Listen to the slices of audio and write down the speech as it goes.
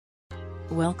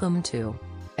Welcome to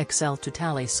Excel to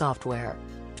Tally software.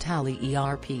 Tally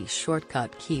ERP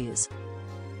shortcut keys.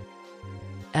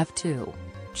 F2.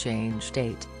 Change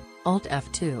date. Alt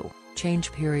F2,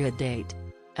 change period date.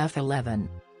 F11.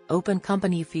 Open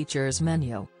company features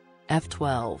menu.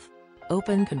 F12.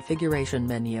 Open configuration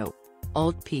menu.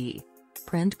 Alt P.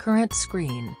 Print current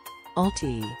screen. Alt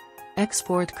E.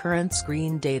 Export current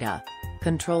screen data.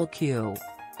 Control Q.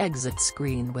 Exit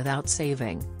screen without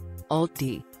saving. Alt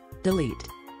D. Delete.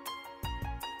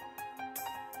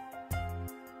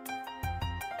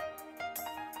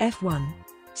 F1.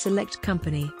 Select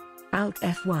company. Alt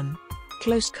F1.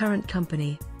 Close current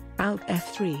company. Alt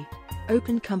F3.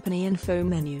 Open company info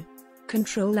menu.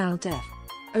 Control Alt F.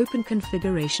 Open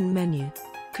configuration menu.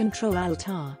 Control Alt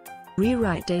R.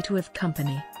 Rewrite data of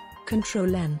company.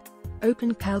 Control N.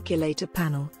 Open calculator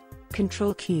panel.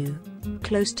 Control Q.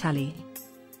 Close tally.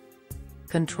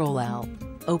 Control L.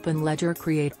 Open ledger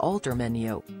create alter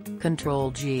menu. Control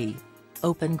G.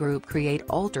 Open group create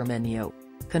alter menu.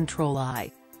 Control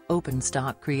I. Open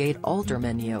stock create alter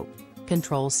menu.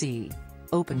 Control C.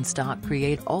 Open stock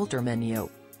create alter menu.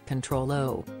 Control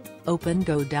O. Open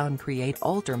go down create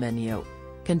alter menu.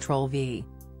 Control V.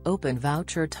 Open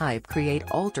voucher type create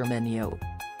alter menu.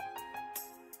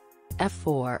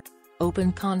 F4.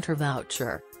 Open contra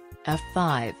voucher.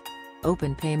 F5.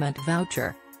 Open payment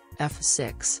voucher.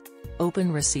 F6.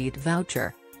 Open receipt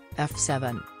voucher.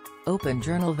 F7. Open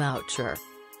journal voucher.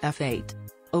 F8.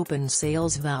 Open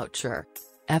sales voucher.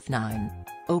 F9.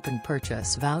 Open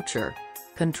purchase voucher.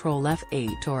 Control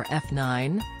F8 or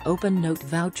F9, open note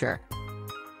voucher.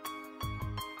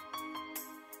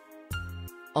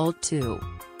 Alt 2.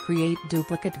 Create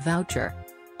duplicate voucher.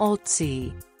 Alt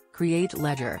C. Create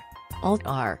ledger. Alt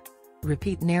R.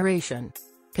 Repeat narration.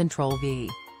 Control V.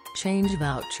 Change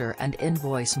voucher and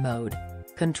invoice mode.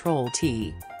 Control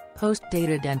T. Post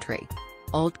dated entry.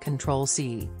 Alt Control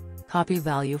C. Copy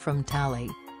value from Tally.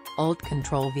 Alt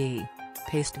Control V.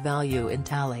 Paste value in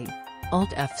Tally. Alt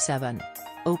F7.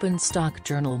 Open stock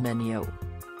journal menu.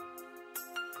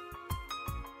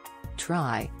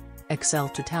 Try Excel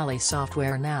to Tally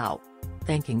software now.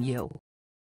 Thanking you.